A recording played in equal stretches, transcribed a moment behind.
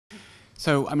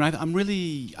So, I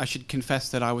mean, I should confess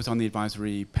that I was on the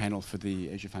advisory panel for the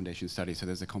Asia Foundation study, so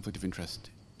there's a conflict of interest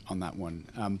on that one.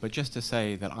 But just to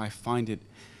say that I find it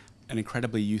an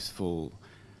incredibly useful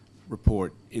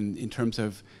report in terms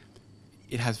of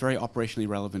it has very operationally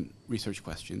relevant research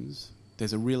questions.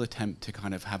 There's a real attempt to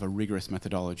kind of have a rigorous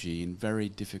methodology in very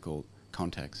difficult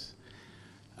contexts.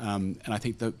 And I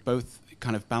think that both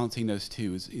kind of balancing those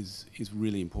two is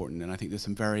really important. And I think there's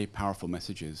some very powerful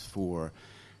messages for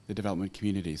the development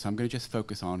community. So I'm going to just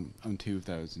focus on two of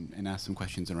those and ask some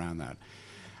questions around that.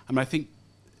 I mean, I think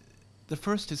the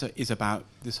first is about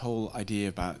this whole idea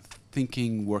about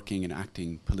thinking, working, and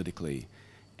acting politically,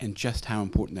 and just how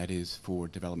important that is for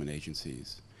development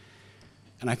agencies.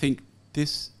 And I think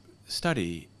this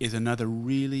study is another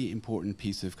really important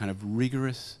piece of kind of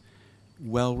rigorous,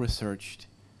 well-researched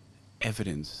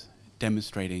evidence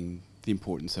demonstrating the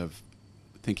importance of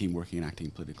thinking, working, and acting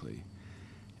politically.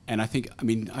 And I think, I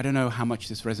mean, I don't know how much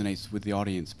this resonates with the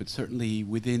audience, but certainly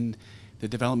within the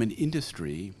development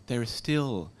industry, there is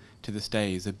still, to this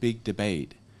day, is a big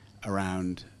debate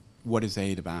around what is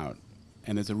aid about.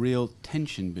 And there's a real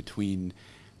tension between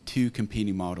two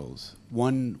competing models.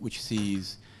 One which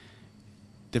sees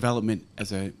development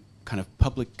as a kind of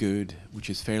public good, which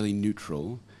is fairly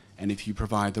neutral, and if you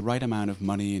provide the right amount of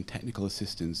money and technical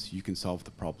assistance, you can solve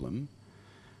the problem.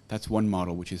 That's one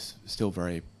model which is still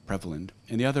very prevalent.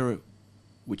 And the other,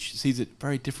 which sees it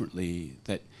very differently,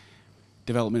 that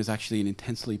development is actually an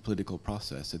intensely political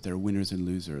process, that there are winners and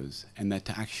losers, and that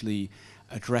to actually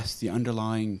address the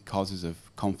underlying causes of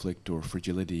conflict or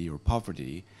fragility or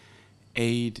poverty,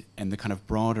 aid and the kind of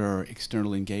broader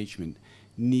external engagement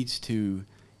needs to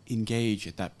engage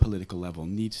at that political level,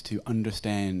 needs to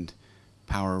understand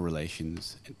power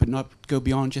relations, but not go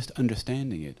beyond just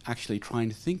understanding it, actually trying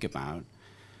to think about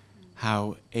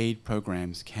how aid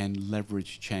programs can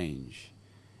leverage change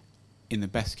in the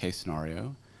best case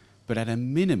scenario, but at a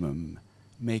minimum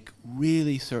make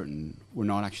really certain we're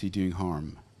not actually doing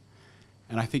harm.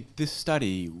 And I think this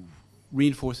study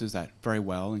reinforces that very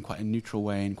well in quite a neutral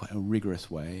way, in quite a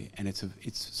rigorous way, and it's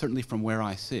certainly from where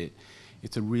I sit,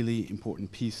 it's a really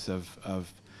important piece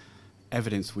of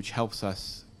evidence which helps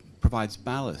us, provides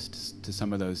ballast to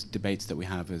some of those debates that we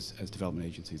have as development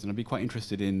agencies. And I'd be quite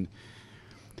interested in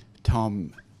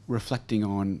Tom reflecting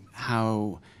on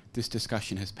how this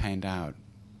discussion has panned out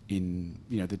in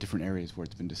the different areas where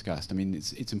it's been discussed. I mean,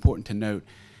 it's important to note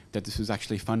that this was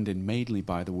actually funded mainly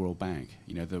by the World Bank,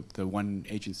 the one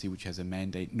agency which has a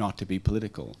mandate not to be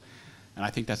political. And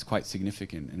I think that's quite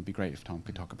significant, and it'd be great if Tom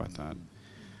could talk about that.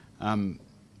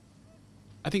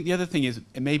 I think the other thing is,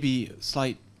 it may be a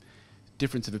slight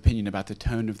difference of opinion about the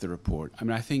tone of the report. I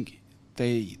mean, I think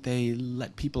they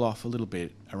let people off a little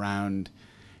bit around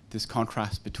this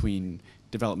contrast between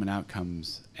development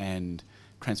outcomes and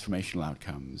transformational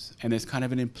outcomes. And there's kind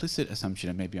of an implicit assumption,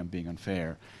 and maybe I'm being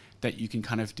unfair, that you can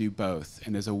kind of do both,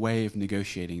 and there's a way of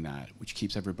negotiating that which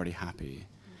keeps everybody happy.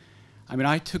 I mean,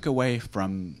 I took away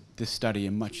from this study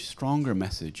a much stronger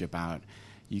message about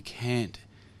you can't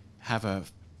have a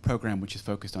program which is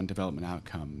focused on development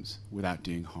outcomes without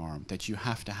doing harm, that you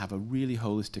have to have a really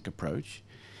holistic approach,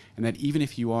 and that even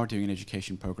if you are doing an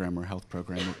education program or health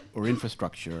program or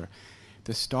infrastructure,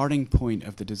 the starting point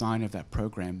of the design of that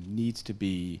program needs to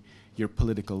be your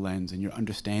political lens and your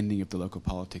understanding of the local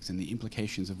politics and the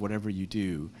implications of whatever you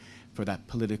do for that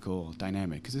political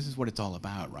dynamic. Because this is what it's all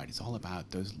about, right? It's all about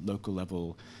those local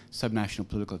level subnational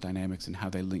political dynamics and how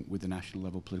they link with the national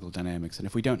level political dynamics. And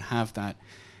if we don't have that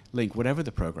link, whatever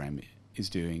the program is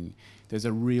doing, there's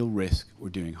a real risk we're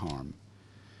doing harm.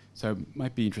 So it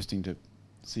might be interesting to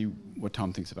see what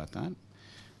Tom thinks about that.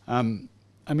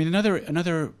 I mean,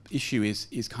 another issue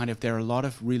is kind of, there are a lot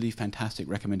of really fantastic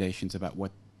recommendations about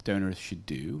what donors should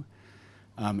do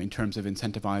in terms of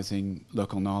incentivizing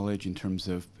local knowledge, in terms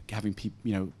of having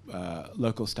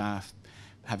local staff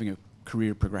having a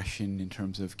career progression, in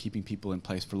terms of keeping people in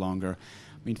place for longer.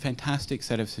 I mean, fantastic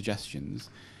set of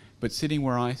suggestions. But sitting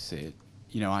where I sit,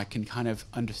 I can kind of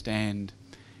understand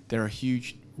there are a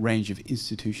huge range of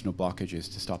institutional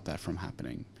blockages to stop that from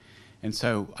happening. And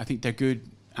so I think they're good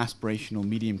aspirational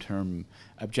medium-term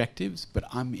objectives, but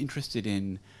I'm interested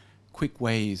in quick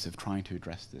ways of trying to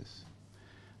address this.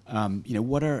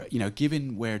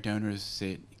 Given where donors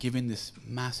sit, given this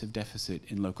massive deficit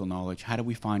in local knowledge, how do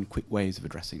we find quick ways of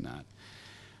addressing that?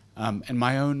 And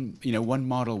my own, one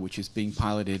model which is being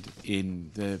piloted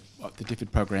in the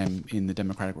DFID program in the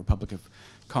Democratic Republic of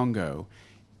Congo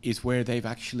is where they've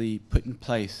actually put in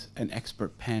place an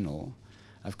expert panel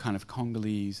of kind of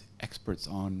Congolese experts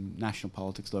on national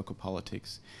politics, local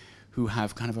politics, who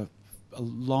have kind of a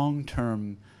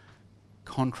long-term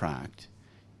contract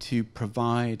to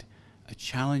provide a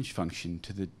challenge function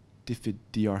to the DFID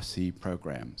DRC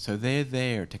program. So they're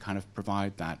there to kind of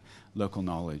provide that local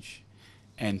knowledge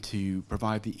and to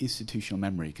provide the institutional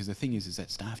memory, because the thing is that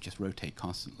staff just rotate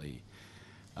constantly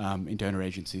in donor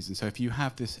agencies. And so if you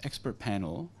have this expert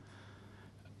panel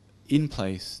in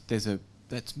place,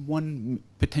 that's one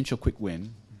potential quick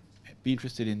win. Be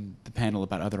interested in the panel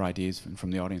about other ideas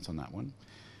from the audience on that one.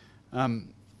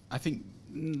 I think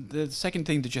the second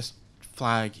thing to just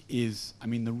flag is, I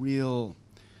mean, the real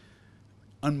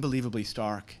unbelievably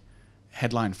stark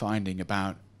headline finding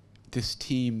about this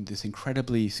team, this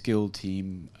incredibly skilled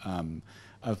team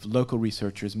of local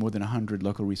researchers, more than 100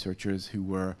 local researchers who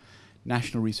were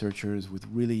national researchers with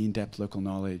really in-depth local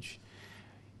knowledge.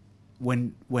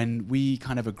 When we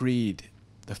kind of agreed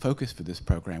the focus for this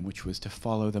program, which was to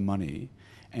follow the money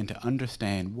and to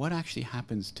understand what actually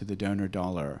happens to the donor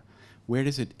dollar, where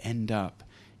does it end up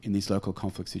in these local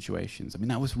conflict situations? I mean,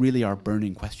 that was really our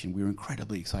burning question. We were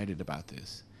incredibly excited about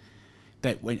this.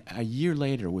 That when a year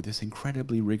later, with this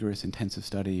incredibly rigorous, intensive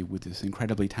study, with this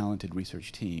incredibly talented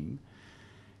research team,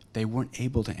 they weren't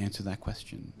able to answer that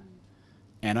question.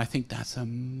 And I think that's a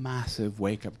massive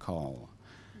wake-up call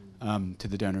to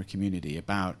the donor community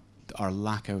about our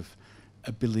lack of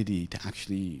ability to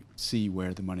actually see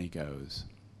where the money goes.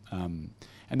 And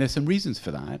there's some reasons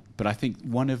for that, but I think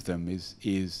one of them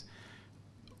is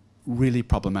really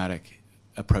problematic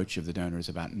approach of the donors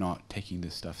about not taking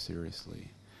this stuff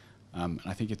seriously. And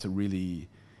I think it's a really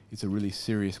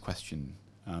serious question.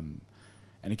 And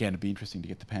again, it'd be interesting to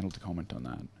get the panel to comment on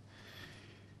that.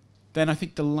 Then I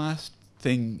think the last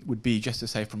thing would be just to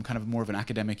say, from kind of more of an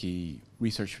academic-y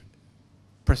research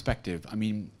perspective, I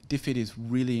mean, DFID is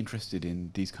really interested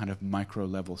in these kind of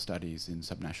micro-level studies in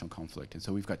subnational conflict. And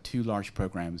so we've got two large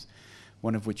programs,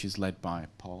 one of which is led by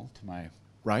Paul, to my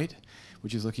right,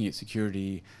 which is looking at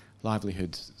security,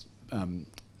 livelihoods,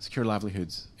 secure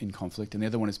livelihoods in conflict, and the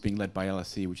other one is being led by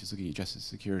LSC, which is looking at justice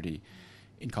security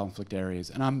in conflict areas.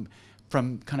 And I'm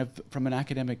from an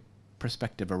academic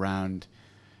perspective around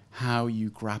how you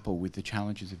grapple with the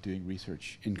challenges of doing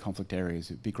research in conflict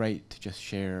areas. It'd be great to just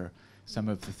share some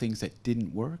of the things that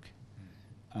didn't work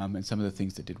and some of the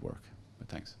things that did work. But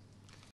thanks.